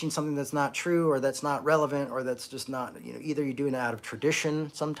you're preaching something that's not true or that's not relevant or that's just not, either you're doing it out of tradition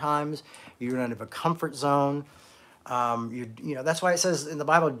sometimes, you're doing it out of a comfort zone. That's why it says in the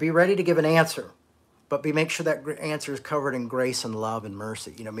Bible, be ready to give an answer, but make sure that answer is covered in grace and love and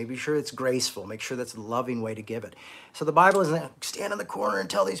mercy. Make sure it's graceful. Make sure that's a loving way to give it. So the Bible isn't stand in the corner and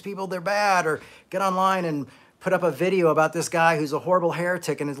tell these people they're bad, or get online and put up a video about this guy who's a horrible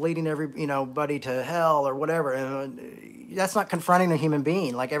heretic and is leading everybody to hell or whatever. And that's not confronting a human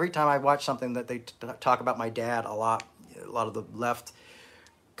being. Like every time I watch something that they talk about my dad a lot of the left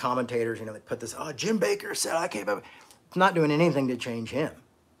commentators, they put this, Jim Bakker said I can't. It's not doing anything to change him.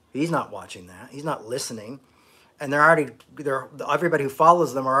 He's not watching that. He's not listening. And everybody who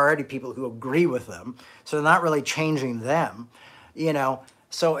follows them are already people who agree with them. So they're not really changing them,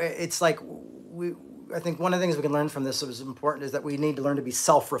 So it's like I think one of the things we can learn from this that was important is that we need to learn to be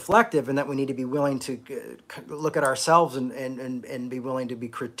self-reflective, and that we need to be willing to look at ourselves and be willing to be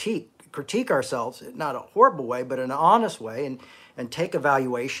critique ourselves, not a horrible way, but in an honest way, and take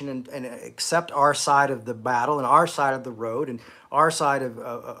evaluation and accept our side of the battle and our side of the road and our side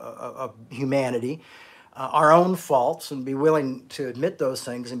of humanity, our own faults, and be willing to admit those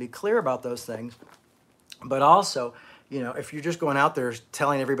things and be clear about those things. But also, if you're just going out there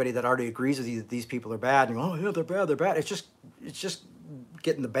telling everybody that already agrees with you that these people are bad, and they're bad, it's just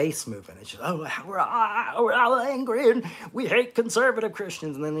getting the base moving. It's just, we're all angry and we hate conservative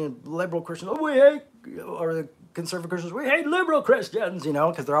Christians, and then the liberal Christians, we hate, or the conservative Christians, we hate liberal Christians,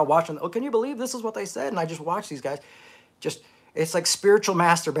 because they're all watching. Can you believe this is what they said? And I just watch these guys, it's like spiritual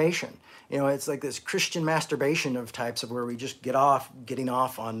masturbation. It's like this Christian masturbation of types of where we just getting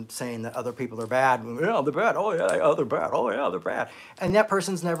off on saying that other people are bad. Yeah, they're bad. Oh, yeah, they're bad. Oh, yeah, they're bad. And that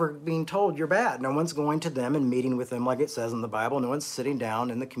person's never being told you're bad. No one's going to them and meeting with them like it says in the Bible. No one's sitting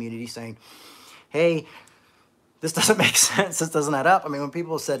down in the community saying, hey, this doesn't make sense. This doesn't add up. I mean, when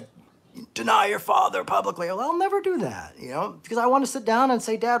people said, deny your father publicly, well, I'll never do that, because I want to sit down and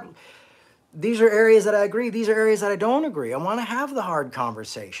say, Dad, these are areas that I agree. These are areas that I don't agree. I want to have the hard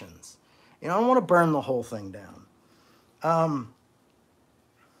conversations. I don't want to burn the whole thing down.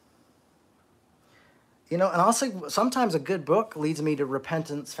 And also sometimes a good book leads me to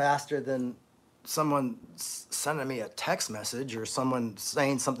repentance faster than someone sending me a text message, or someone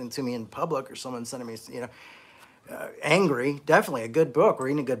saying something to me in public, or someone sending me, angry, definitely a good book,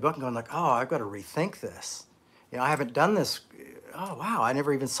 reading a good book and going like, oh, I've got to rethink this. I haven't done this. Oh, wow, I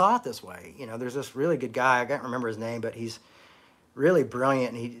never even saw it this way. There's this really good guy, I can't remember his name, but he's really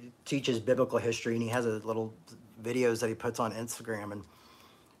brilliant, and he teaches biblical history, and he has a little videos that he puts on Instagram,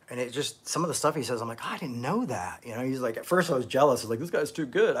 and it just, some of the stuff he says, I'm like, oh, I didn't know that. He's like, at first I was jealous. I was like, this guy's too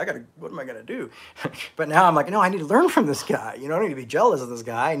good. What am I going to do? But now I'm like, no, I need to learn from this guy. I don't need to be jealous of this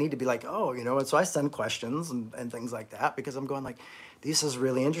guy. I need to be like, oh, and so I send questions and things like that, because I'm going like, this is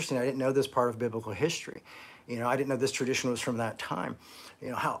really interesting. I didn't know this part of biblical history. I didn't know this tradition was from that time.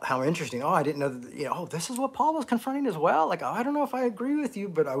 How interesting. Oh, I didn't know that, oh, this is what Paul was confronting as well. Like, oh, I don't know if I agree with you,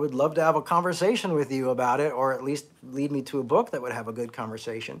 but I would love to have a conversation with you about it, or at least lead me to a book that would have a good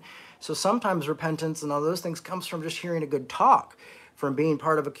conversation. So sometimes repentance and all those things comes from just hearing a good talk, from being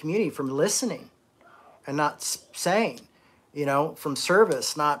part of a community, from listening and not saying, from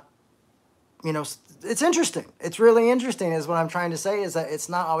service, not, it's interesting. It's really interesting is what I'm trying to say, is that it's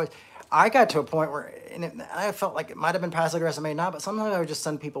not always. I got to a point where, I felt like it might have been passive aggressive, may not, but sometimes I would just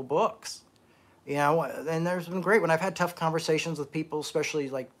send people books, and there's been great when I've had tough conversations with people, especially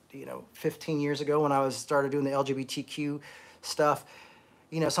like, 15 years ago when I started doing the LGBTQ stuff.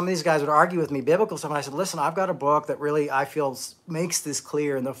 Some of these guys would argue with me biblical stuff, and I said, listen, I've got a book that really, I feel, makes this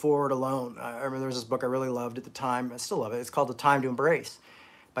clear in the forward alone. I remember there was this book I really loved at the time. I still love it. It's called The Time to Embrace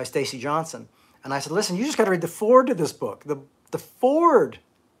by Stacey Johnson. And I said, listen, you just got to read the forward to this book. The forward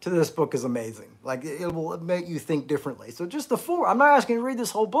to this book is amazing. Like, it will make you think differently. So just the forward. I'm not asking you to read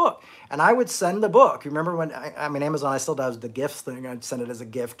this whole book. And I would send the book. You remember when, Amazon, I still does the gifts thing. I'd send it as a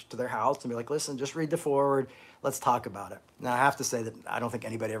gift to their house and be like, listen, just read the forward. Let's talk about it. Now, I have to say that I don't think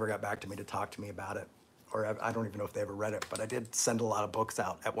anybody ever got back to me to talk to me about it. Or I don't even know if they ever read it. But I did send a lot of books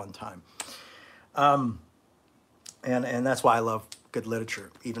out at one time. And that's why I love good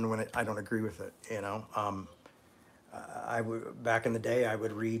literature, even when I don't agree with it, I would, back in the day, I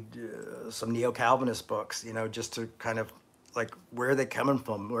would read some neo-Calvinist books, just to kind of like, where are they coming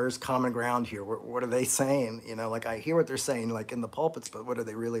from? Where's common ground here? What are they saying? Like, I hear what they're saying, like in the pulpits, but what are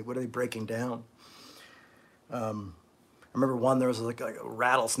they breaking down? I remember one, there was like a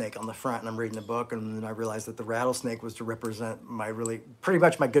rattlesnake on the front, and I'm reading the book, and then I realized that the rattlesnake was to represent pretty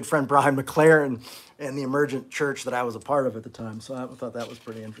much my good friend Brian McLaren and the emergent church that I was a part of at the time. So I thought that was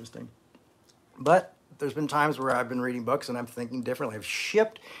pretty interesting. But there's been times where I've been reading books and I'm thinking differently. I've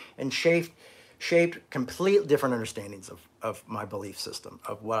shaped complete different understandings of my belief system,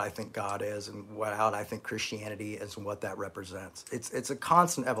 of what I think God is and how I think Christianity is and what that represents. It's a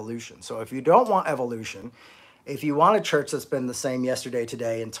constant evolution. So if you don't want evolution, if you want a church that's been the same yesterday,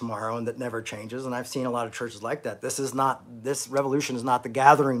 today, and tomorrow, and that never changes, and I've seen a lot of churches like that, this revolution is not the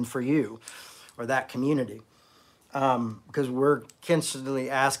gathering for you or that community. Because we're constantly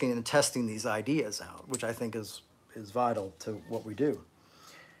asking and testing these ideas out, which I think is vital to what we do.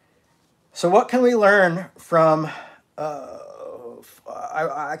 So what can we learn from, can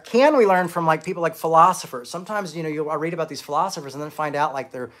we learn from like people like philosophers? Sometimes, I'll read about these philosophers and then find out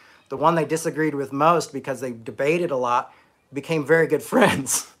like they're the one they disagreed with most, because they debated a lot, became very good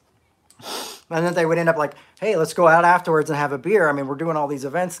friends. And then they would end up like, hey, let's go out afterwards and have a beer. We're doing all these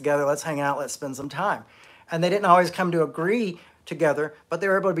events together. Let's hang out. Let's spend some time. And they didn't always come to agree together, but they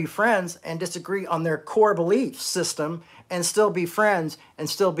were able to be friends and disagree on their core belief system and still be friends and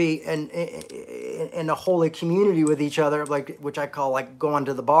still be in a holy community with each other, like, which I call like going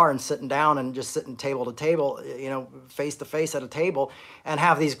to the bar and sitting down and just sitting table to table, face to face at a table, and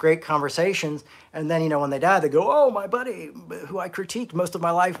have these great conversations. And then, when they die, they go, oh, my buddy who I critiqued most of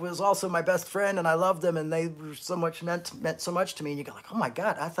my life was also my best friend, and I loved them, and they were so much meant so much to me. And you go like, oh my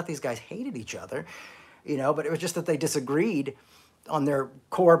God, I thought these guys hated each other. But it was just that they disagreed on their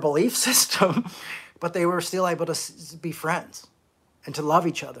core belief system, but they were still able to be friends and to love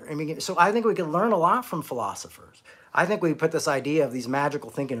each other. So I think we can learn a lot from philosophers. I think we put this idea of these magical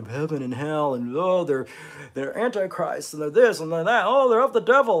thinking of heaven and hell, and they're antichrists, and they're this and they're that. Oh, they're of the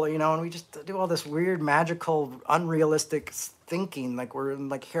devil, and we just do all this weird, magical, unrealistic thinking, like we're in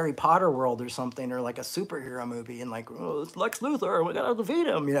like Harry Potter world or something, or like a superhero movie, and like, oh, it's Lex Luthor, we gotta defeat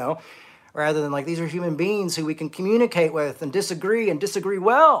him, rather than like, these are human beings who we can communicate with and disagree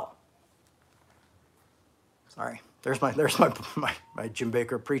well. Sorry, there's my Jim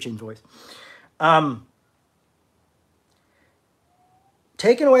Baker preaching voice.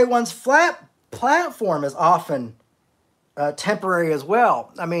 Taking away one's flat platform is often temporary as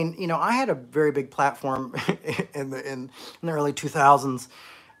well. I had a very big platform in the early 2000s.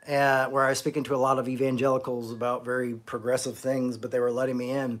 Where I was speaking to a lot of evangelicals about very progressive things, but they were letting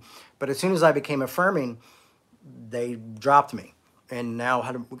me in. But as soon as I became affirming, they dropped me. And now,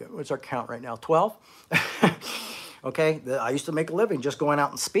 what's our count right now? 12? Okay, I used to make a living just going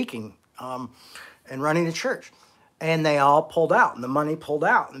out and speaking and running the church. And they all pulled out, and the money pulled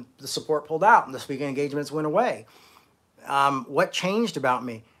out, and the support pulled out, and the speaking engagements went away. What changed about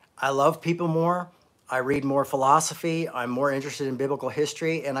me? I love people more. I read more philosophy. I'm more interested in biblical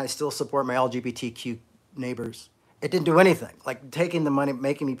history, and I still support my LGBTQ neighbors. It didn't do anything. Like taking the money,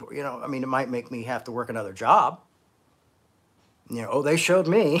 making me, I mean, it might make me have to work another job. Oh, they showed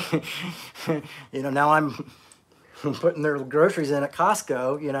me. Now I'm putting their groceries in at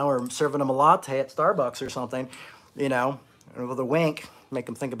Costco, or serving them a latte at Starbucks or something, with a wink, make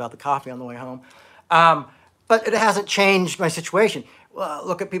them think about the coffee on the way home. But it hasn't changed my situation. Well,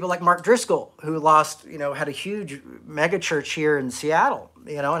 look at people like Mark Driscoll, who lost, had a huge mega church here in Seattle,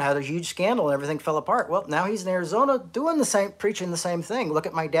 and had a huge scandal and everything fell apart. Well, now he's in Arizona doing the same, preaching the same thing. Look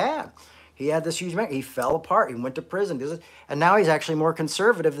at my dad. He had this huge, he fell apart. He went to prison. And now he's actually more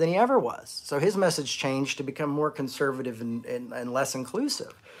conservative than he ever was. So his message changed to become more conservative and less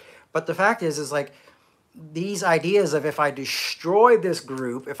inclusive. But the fact is like, these ideas of if I destroy this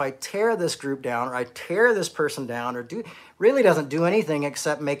group, if I tear this group down, or I tear this person down, or really doesn't do anything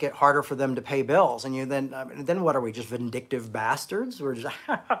except make it harder for them to pay bills. And then what are we, just vindictive bastards? We're just,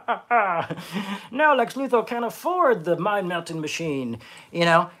 now Lex Luthor can't afford the mind-melting machine.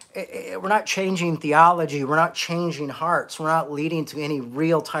 We're not changing theology. We're not changing hearts. We're not leading to any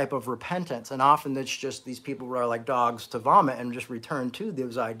real type of repentance. And often it's just these people who are like dogs to vomit and just return to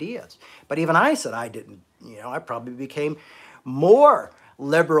those ideas. But even I said I didn't. I probably became more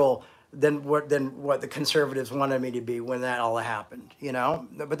liberal than what the conservatives wanted me to be when that all happened,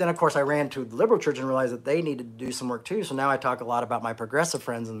 But then, of course, I ran to the liberal church and realized that they needed to do some work too. So now I talk a lot about my progressive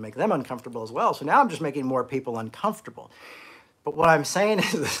friends and make them uncomfortable as well. So now I'm just making more people uncomfortable. But what I'm saying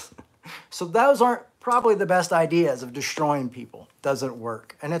is this. So those aren't probably the best ideas of destroying people. Doesn't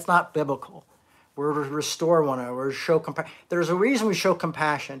work. And it's not biblical. We're to restore one another. We're to show compassion. There's a reason we show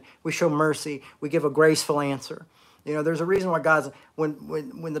compassion. We show mercy. We give a graceful answer. There's a reason why God's,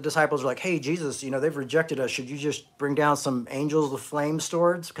 when the disciples are like, hey, Jesus, they've rejected us. Should you just bring down some angels with flame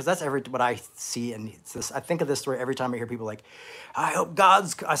swords? Because that's what I see. And I think of this story every time I hear people like, I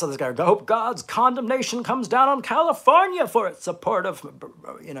saw this guy, I hope God's condemnation comes down on California for its support of,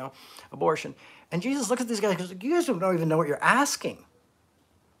 abortion. And Jesus looks at these guys and goes, you guys don't even know what you're asking.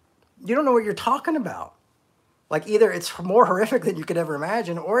 You don't know what you're talking about. Like either it's more horrific than you could ever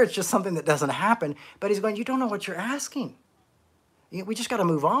imagine, or it's just something that doesn't happen. But he's going, you don't know what you're asking. We just got to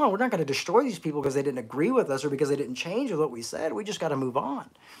move on. We're not going to destroy these people because they didn't agree with us or because they didn't change with what we said. We just got to move on.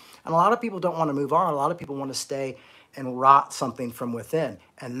 And a lot of people don't want to move on. A lot of people want to stay and rot something from within.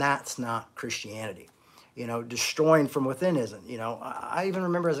 And that's not Christianity. Destroying from within isn't. I even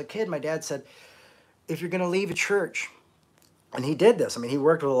remember as a kid, my dad said, if you're going to leave a church, and he did this. I mean, he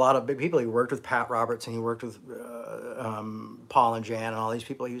worked with a lot of big people. He worked with Pat Roberts, and he worked with Paul and Jan and all these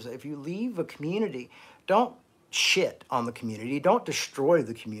people. He was, if you leave a community, don't shit on the community. Don't destroy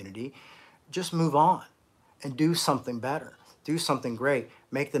the community. Just move on and do something better. Do something great.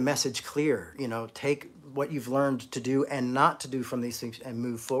 Make the message clear. Take what you've learned to do and not to do from these things and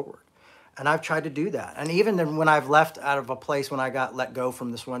move forward. And I've tried to do that. And even when I've left out of a place, when I got let go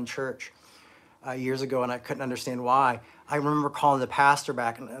from this one church years ago and I couldn't understand why, I remember calling the pastor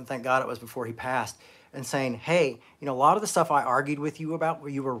back, and thank God it was before he passed, and saying, hey, a lot of the stuff I argued with you about,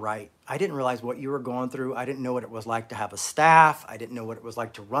 you were right. I didn't realize what you were going through. I didn't know what it was like to have a staff. I didn't know what it was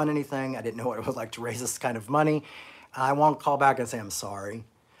like to run anything. I didn't know what it was like to raise this kind of money. And I want to call back and say, I'm sorry.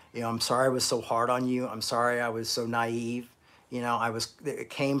 I'm sorry I was so hard on you. I'm sorry I was so naive. It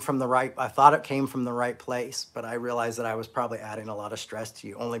came from the right, I thought it came from the right place, but I realized that I was probably adding a lot of stress to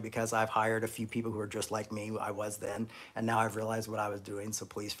you only because I've hired a few people who are just like me, I was then, and now I've realized what I was doing, so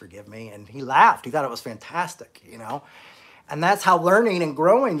please forgive me. And he laughed. He thought it was fantastic, And that's how learning and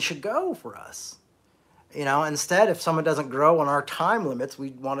growing should go for us. Instead, if someone doesn't grow on our time limits,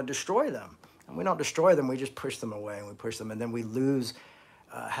 we want to destroy them. And we don't destroy them, we just push them away, and we push them, and then we lose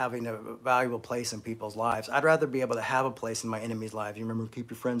having a valuable place in people's lives. I'd rather be able to have a place in my enemies' lives. You remember, keep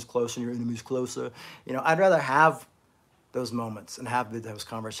your friends close and your enemies closer. I'd rather have those moments and have those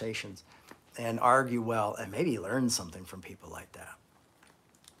conversations and argue well and maybe learn something from people like that.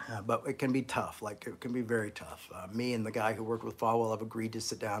 But it can be tough. It can be very tough. Me and the guy who worked with Falwell have agreed to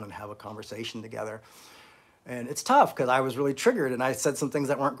sit down and have a conversation together. And it's tough because I was really triggered and I said some things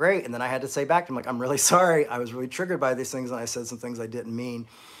that weren't great. And then I had to say back to him, I'm really sorry. I was really triggered by these things and I said some things I didn't mean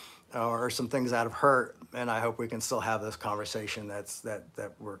or some things out of hurt. And I hope we can still have this conversation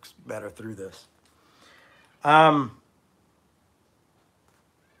that works better through this. And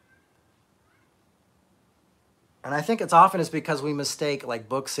I think it's because we mistake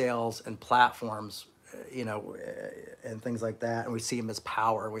book sales and platforms and things like that. And we see him as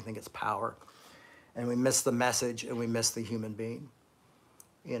power. We think it's power. And we miss the message and we miss the human being.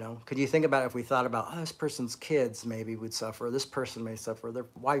 Could you think about if we thought about, this person's kids maybe would suffer, this person may suffer, their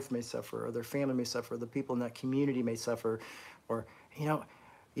wife may suffer, or their family may suffer, the people in that community may suffer, or,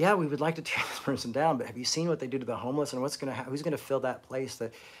 yeah, we would like to tear this person down, but have you seen what they do to the homeless, and who's going to fill that place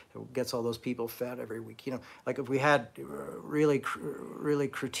that gets all those people fed every week? Like if we had really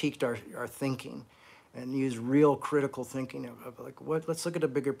critiqued our thinking and use real critical thinking of like, let's look at a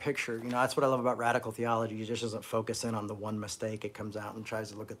bigger picture. That's what I love about radical theology. It just doesn't focus in on the one mistake. It comes out and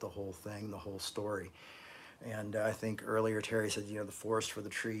tries to look at the whole thing, the whole story. And I think earlier Terry said, the forest for the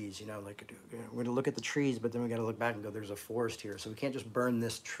trees, we're going to look at the trees, but then we got to look back and go, there's a forest here. So we can't just burn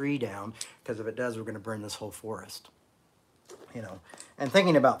this tree down, because if it does, we're going to burn this whole forest, and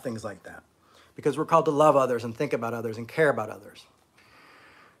thinking about things like that, because we're called to love others and think about others and care about others.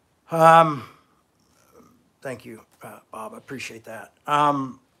 Thank you, Bob. I appreciate that.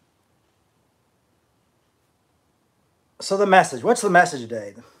 So the message, what's the message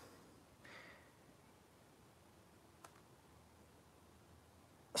today?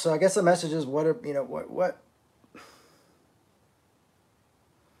 So I guess the message is what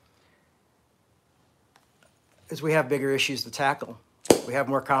is we have bigger issues to tackle. We have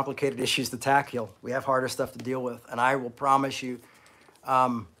more complicated issues to tackle. We have harder stuff to deal with. And I will promise you,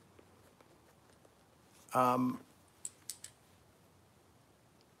 to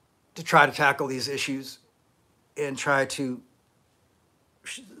try to tackle these issues and try to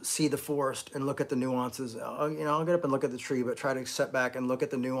see the forest and look at the nuances. I'll get up and look at the tree, but try to sit back and look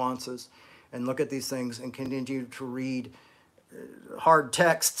at the nuances and look at these things and continue to read hard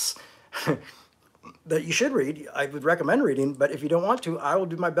texts that you should read. I would recommend reading, but if you don't want to, I will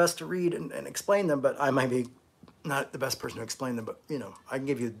do my best to read and explain them, but I might be not the best person to explain them, but I can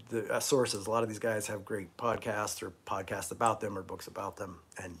give you the sources. A lot of these guys have great podcasts or podcasts about them or books about them,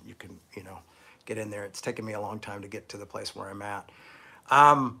 and you can, get in there. It's taken me a long time to get to the place where I'm at.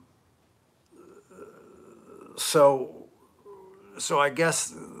 So I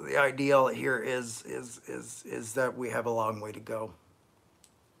guess the ideal here is that we have a long way to go.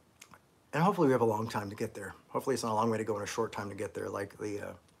 And hopefully we have a long time to get there. Hopefully it's not a long way to go and a short time to get there, like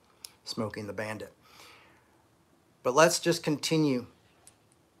the Smoking the Bandit. But let's just continue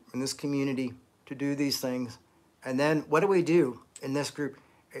in this community to do these things. And then what do we do in this group?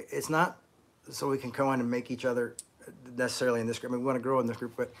 It's not so we can go in and make each other necessarily in this group. I mean, we want to grow in this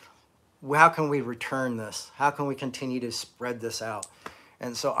group, but how can we return this? How can we continue to spread this out?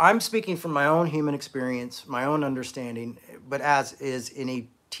 And so I'm speaking from my own human experience, my own understanding, but as is any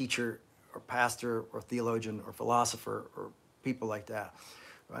teacher or pastor or theologian or philosopher or people like that.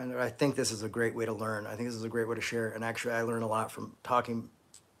 And I think this is a great way to learn. I think this is a great way to share. And actually, I learn a lot from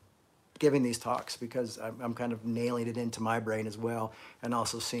giving these talks, because I'm kind of nailing it into my brain as well, and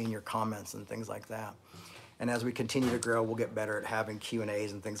also seeing your comments and things like that. And as we continue to grow, we'll get better at having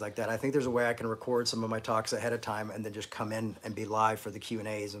Q&As and things like that. I think there's a way I can record some of my talks ahead of time and then just come in and be live for the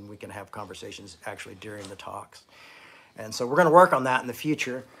Q&As, and we can have conversations actually during the talks. And so we're going to work on that in the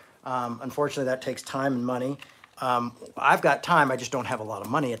future. Unfortunately, that takes time and money. I've got time, I just don't have a lot of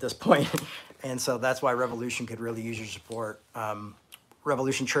money at this point. And so that's why Revolution could really use your support.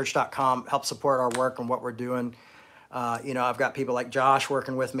 RevolutionChurch.com helps support our work and what we're doing. I've got people like Josh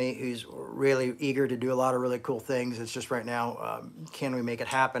working with me, who's really eager to do a lot of really cool things. It's just right now, can we make it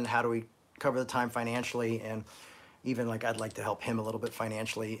happen? How do we cover the time financially? And even like, I'd like to help him a little bit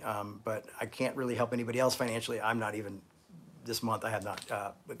financially, but I can't really help anybody else financially. I'm not even, this month I have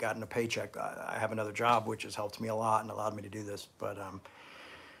not gotten a paycheck. I have another job, which has helped me a lot and allowed me to do this. But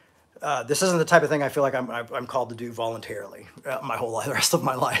this isn't the type of thing I feel like I'm called to do voluntarily the rest of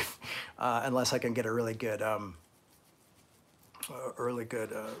my life, unless I can get a really good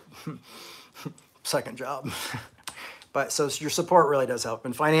second job. But so your support really does help,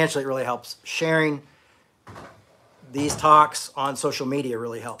 and financially it really helps. Sharing these talks on social media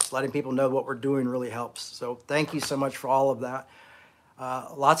really helps. Letting people know what we're doing really helps. So thank you so much for all of that.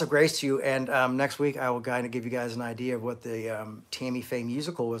 Lots of grace to you. And next week I will kind of give you guys an idea of what the Tammy Faye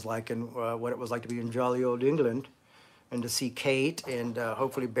musical was like, and what it was like to be in jolly old England, and to see Kate and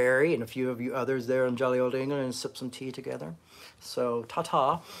hopefully Barry and a few of you others there in jolly old England and sip some tea together. So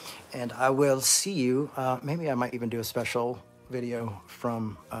ta-ta, and I will see you. Maybe I might even do a special video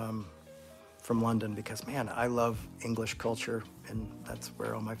from London, because man, I love English culture, and that's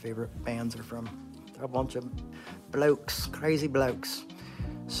where all my favorite bands are from. They're a bunch of blokes, crazy blokes.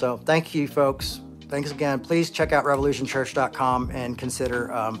 So thank you, folks. Thanks again. Please check out revolutionchurch.com and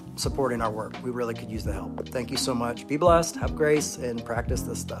consider supporting our work. We really could use the help. Thank you so much. Be blessed, have grace, and practice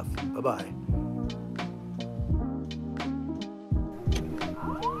this stuff. Bye-bye.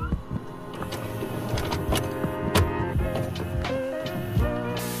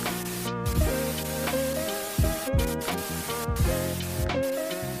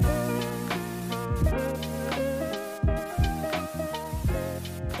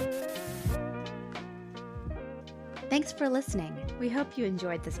 Thanks for listening. We hope you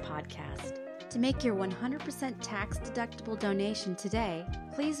enjoyed this podcast. To make your 100% tax-deductible donation today,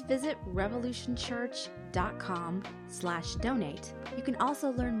 please visit revolutionchurch.com/donate. You can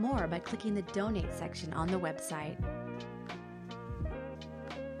also learn more by clicking the donate section on the website.